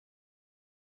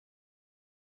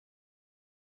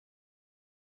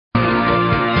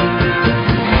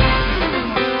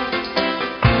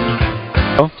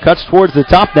Cuts towards the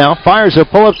top now, fires a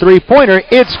pull-up three-pointer.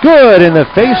 It's good in the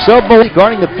face of Malik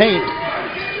guarding the paint.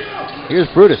 Here's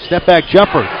Brutus, step-back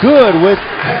jumper. Good with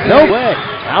no way.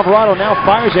 Alvarado now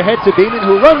fires ahead to Beeman,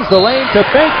 who runs the lane to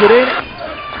bank it in.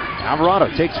 Alvarado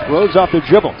takes Rhodes off the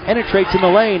dribble, penetrates in the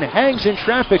lane, hangs in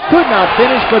traffic, could not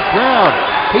finish, but Brown,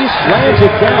 he slams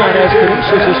it down as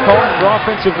Canisius is called for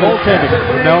offensive goaltending.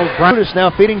 Brutus now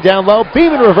feeding down low,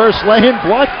 Beeman reverse lane,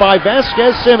 blocked by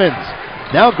Vasquez-Simmons.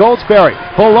 Now Goldsberry,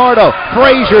 Pollardo,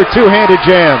 Frazier, two-handed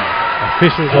jam.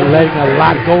 Officials are letting a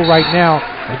lot go right now.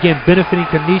 Again, benefiting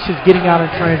Canisius, getting out in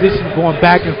transition, going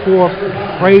back and forth.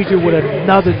 Frazier with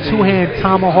another two-hand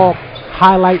tomahawk,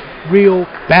 highlight real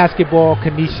basketball.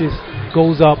 Canisius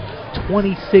goes up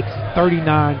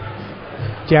 26-39.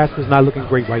 Jaspers not looking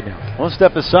great right now. One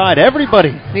step aside,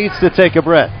 everybody needs to take a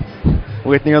breath.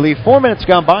 With nearly 4 minutes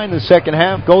gone by in the second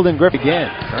half, Golden Griffin again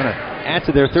trying to add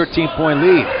to their 13-point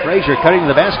lead. Frazier cutting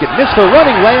the basket, missed the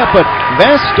running layup, but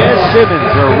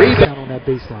Vasquez-Simmons a rebound on that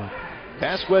baseline.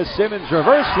 Vasquez-Simmons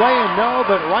reverse lay-in, no,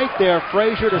 but right there,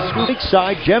 Frazier to scoop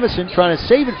side. Jemison trying to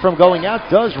save it from going out,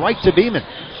 does right to Beeman.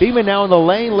 Beeman now in the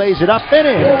lane, lays it up and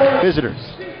in. Visitors.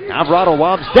 Alvarado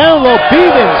lobs down low,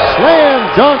 Beeman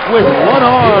slam dunk with one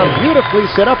arm, beautifully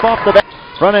set up off the back.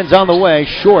 Front end's on the way,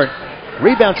 short.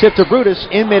 Rebound tip to Brutus,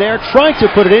 in midair, trying to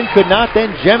put it in, could not,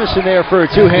 then Jemison there for a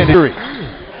two-handed.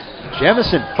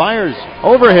 Jemison fires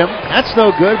over him, that's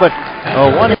no good, but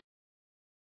one